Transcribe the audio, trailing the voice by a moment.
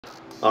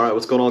All right,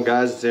 what's going on,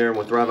 guys? It's Aaron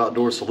with Thrive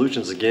Outdoor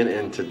Solutions again,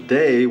 and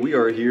today we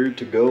are here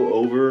to go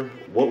over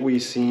what we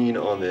seen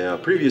on the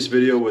previous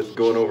video with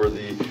going over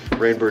the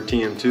Rain Bird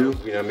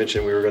TM2. I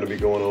mentioned we were going to be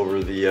going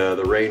over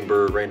the Rain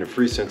Bird rain and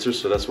freeze sensor,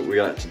 so that's what we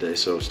got today.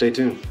 So stay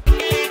tuned.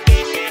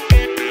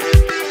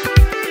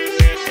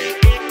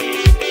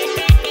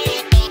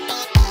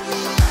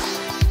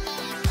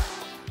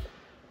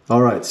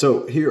 All right,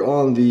 so here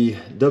on the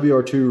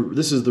WR2,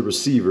 this is the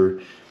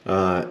receiver.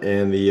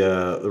 And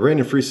the rain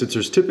and freeze sensor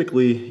is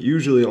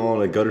usually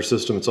on a gutter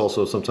system. It's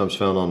also sometimes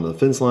found on the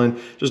fence line.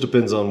 Just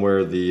depends on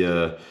where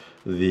the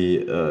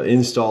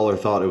installer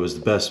thought it was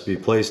the best to be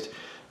placed.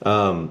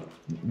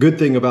 Good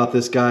thing about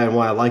this guy and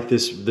why I like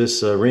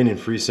this rain and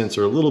freeze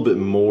sensor a little bit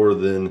more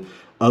than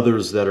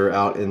others that are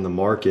out in the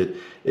market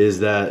is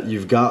that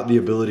you've got the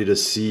ability to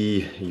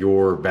see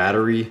your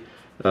battery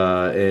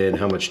and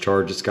how much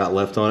charge it's got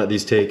left on it.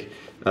 These take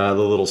the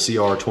little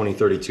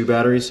CR2032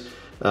 batteries.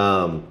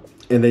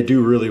 And they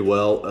do really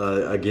well.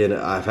 Again,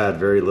 I've had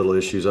very little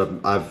issues.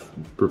 I've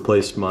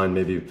replaced mine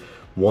maybe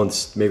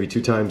once, maybe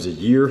 2 times a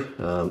year,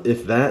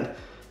 if that.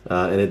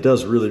 And it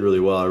does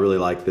really well. I really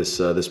like this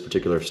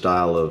particular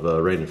style of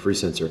rain and freeze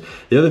sensor.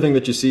 The other thing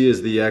that you see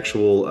is the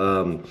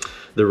actual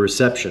the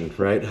reception,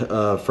 right,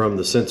 from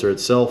the sensor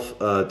itself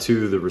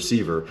to the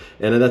receiver.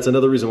 And that's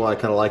another reason why I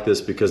kind of like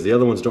this, because the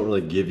other ones don't really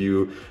give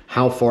you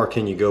how far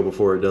can you go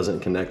before it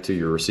doesn't connect to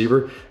your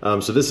receiver.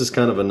 So this is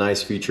kind of a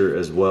nice feature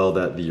as well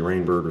that the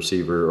Rain Bird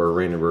receiver or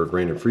Rain Bird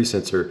rain and freeze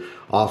sensor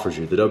offers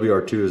you. The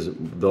WR2 is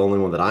the only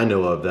one that I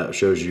know of that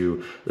shows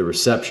you the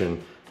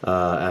reception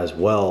as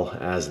well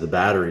as the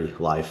battery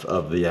life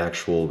of the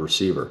actual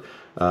receiver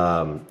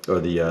or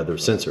the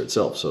sensor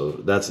itself. So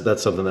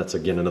that's something that's,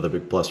 again, another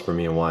big plus for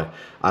me and why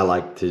I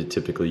like to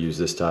typically use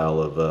this style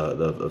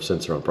of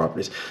sensor on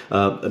properties.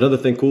 Another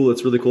thing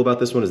that's really cool about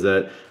this one is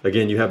that,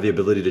 again, you have the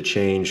ability to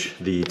change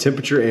the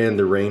temperature and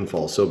the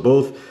rainfall. So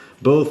both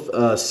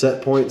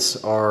set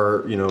points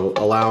are,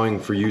 allowing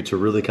for you to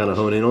really kind of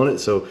hone in on it.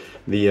 So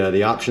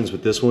the options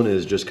with this one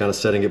is just kind of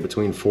setting it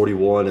between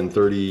 41 and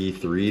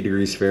 33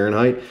 degrees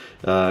Fahrenheit,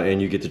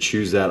 and you get to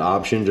choose that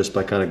option just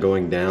by kind of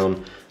going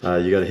down.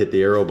 You got to hit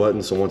the arrow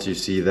button, so once you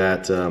see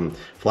that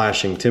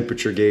flashing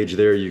temperature gauge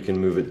there, you can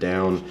move it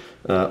down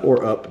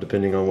or up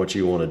depending on what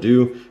you want to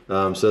do.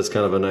 So that's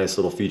kind of a nice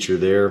little feature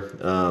there.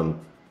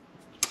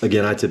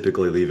 Again, I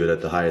typically leave it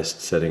at the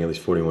highest setting, at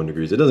least 41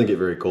 degrees. It doesn't get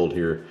very cold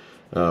here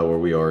where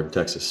we are in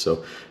Texas.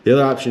 So the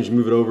other option is you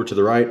move it over to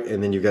the right,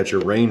 and then you've got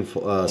your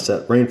rainfall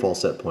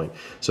set point.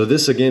 So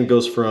this again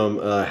goes from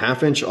a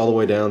 1/2 inch all the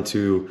way down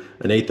to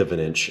 1/8 of an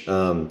inch.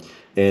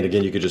 And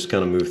again, you could just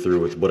kind of move through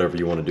with whatever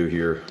you want to do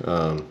here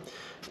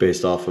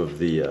based off of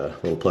the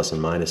little plus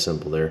and minus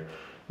symbol there.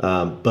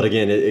 But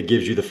again, it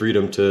gives you the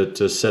freedom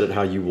to set it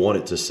how you want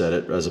it to set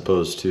it, as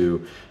opposed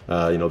to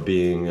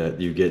being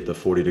you get the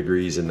 40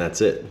 degrees and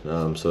that's it.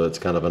 So it's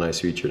kind of a nice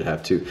feature to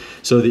have too.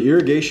 So the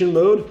irrigation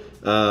mode,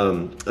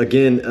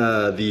 again,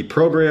 the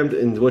programmed,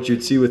 and what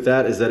you'd see with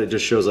that is that it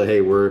just shows like, hey,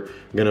 we're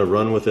gonna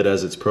run with it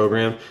as it's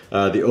programmed.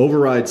 The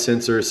override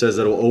sensor says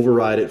that it'll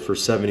override it for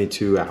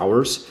 72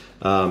 hours.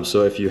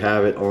 So if you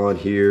have it on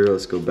here,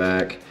 let's go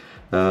back,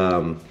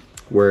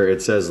 where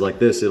it says like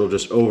this, it'll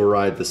just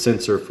override the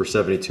sensor for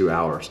 72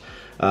 hours.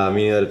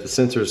 Meaning that if the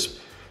sensor's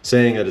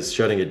saying that it's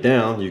shutting it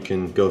down, you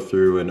can go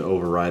through and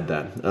override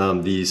that.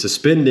 The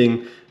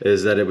suspending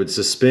is that it would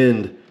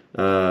suspend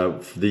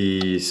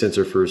the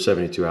sensor for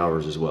 72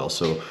 hours as well.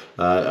 So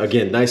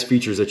again, nice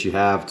features that you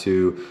have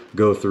to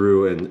go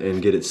through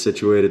and get it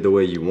situated the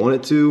way you want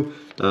it to.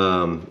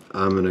 I'm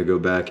gonna go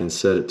back and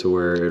set it to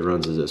where it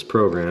runs as it's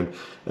programmed.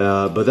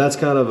 But that's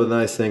kind of a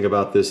nice thing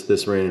about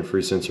this rain and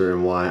freeze sensor,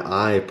 and why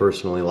I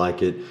personally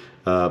like it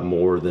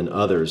more than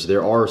others.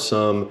 There are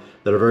some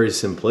that are very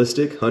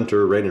simplistic.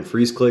 Hunter rain and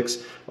freeze clicks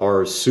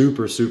are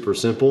super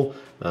simple.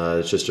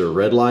 It's just a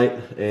red light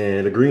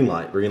and a green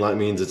light. Green light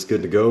means it's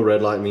good to go.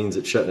 Red light means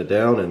it's shutting it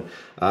down, and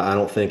I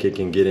don't think it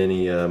can get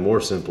any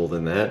more simple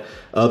than that.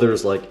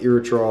 Others like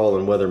Irrigation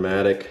and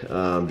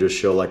Weathermatic just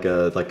show like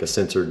a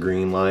sensor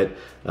green light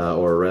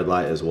or a red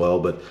light as well.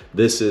 But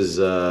this is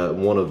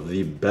one of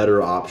the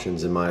better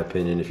options in my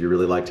opinion if you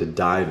really like to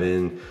dive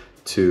in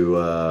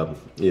to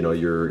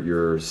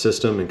your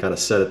system and kind of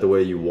set it the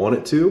way you want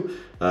it to.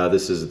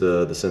 This is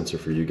the sensor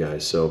for you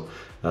guys. So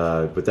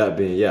with that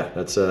being, yeah,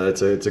 it's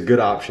a good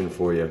option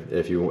for you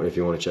if you want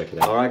to check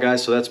it out. All right,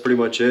 guys, so that's pretty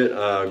much it.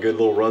 Good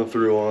little run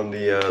through on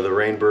the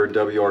Rain Bird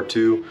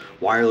WR2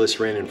 wireless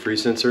rain and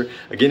freeze sensor.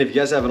 Again, if you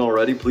guys haven't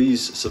already,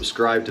 please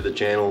subscribe to the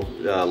channel,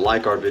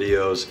 like our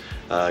videos,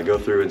 go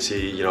through and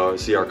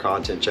see our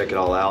content, check it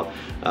all out.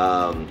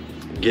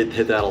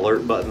 Hit that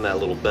alert button, that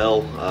little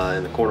bell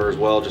in the corner as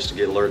well, just to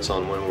get alerts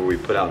on when we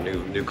put out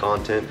new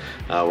content.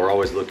 We're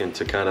always looking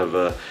to kind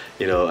of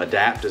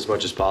adapt as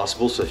much as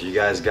possible. So if you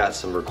guys got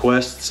some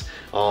requests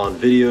on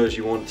videos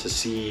you want to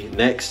see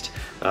next,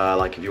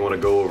 like if you want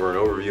to go over an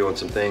overview on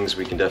some things,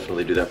 we can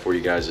definitely do that for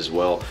you guys as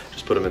well.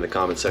 Just put them in the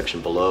comment section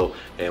below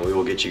and we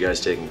will get you guys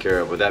taken care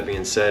of. With that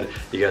being said,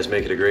 you guys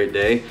make it a great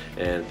day,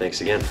 and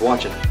thanks again for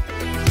watching.